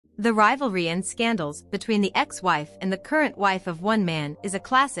The rivalry and scandals between the ex-wife and the current wife of one man is a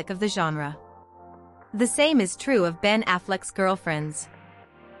classic of the genre. The same is true of Ben Affleck's girlfriends.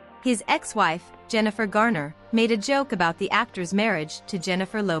 His ex-wife, Jennifer Garner, made a joke about the actor's marriage to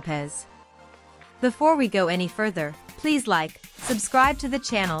Jennifer Lopez. Before we go any further, please like, subscribe to the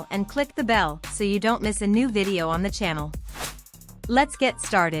channel and click the bell so you don't miss a new video on the channel. Let's get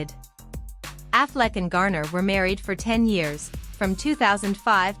started. Affleck and Garner were married for 10 years, from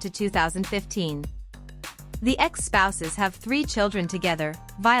 2005 to 2015. The ex-spouses have 3 children together,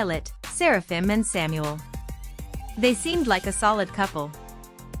 Violet, Seraphim and Samuel. They seemed like a solid couple.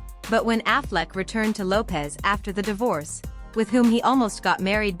 But when Affleck returned to Lopez after the divorce, with whom he almost got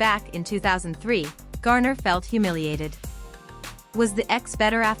married back in 2003, Garner felt humiliated. Was the ex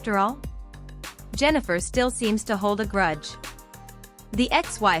better after all? Jennifer still seems to hold a grudge. The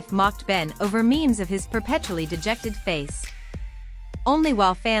ex-wife mocked Ben over memes of his perpetually dejected face. Only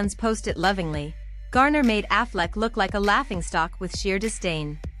while fans post it lovingly, Garner made Affleck look like a laughingstock with sheer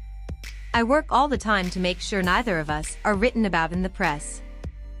disdain. "I work all the time to make sure neither of us are written about in the press.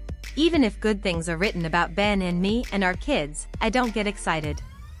 Even if good things are written about Ben and me and our kids, I don't get excited.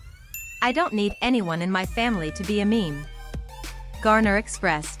 I don't need anyone in my family to be a meme," Garner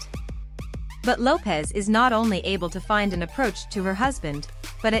expressed. But Lopez is not only able to find an approach to her husband,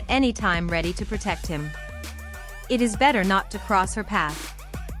 but at any time ready to protect him. It is better not to cross her path.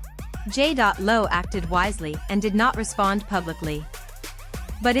 J.Lo acted wisely and did not respond publicly.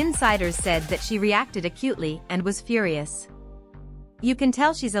 But insiders said that she reacted acutely and was furious. "You can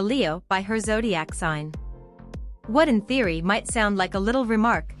tell she's a Leo by her zodiac sign." What in theory might sound like a little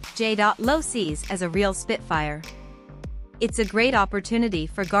remark, J.Lo sees as a real spitfire. It's a great opportunity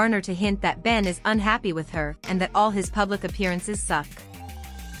for Garner to hint that Ben is unhappy with her and that all his public appearances suck.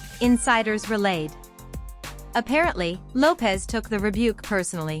 Insiders relayed. Apparently, Lopez took the rebuke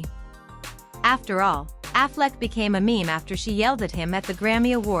personally. After all, Affleck became a meme after she yelled at him at the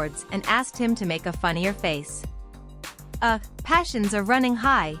Grammy Awards and asked him to make a funnier face. Passions are running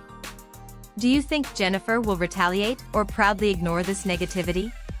high. Do you think Jennifer will retaliate or proudly ignore this negativity?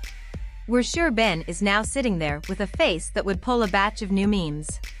 We're sure Ben is now sitting there with a face that would pull a batch of new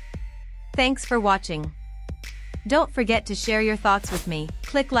memes. Thanks for watching. Don't forget to share your thoughts with me,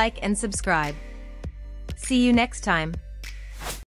 click like and subscribe. See you next time.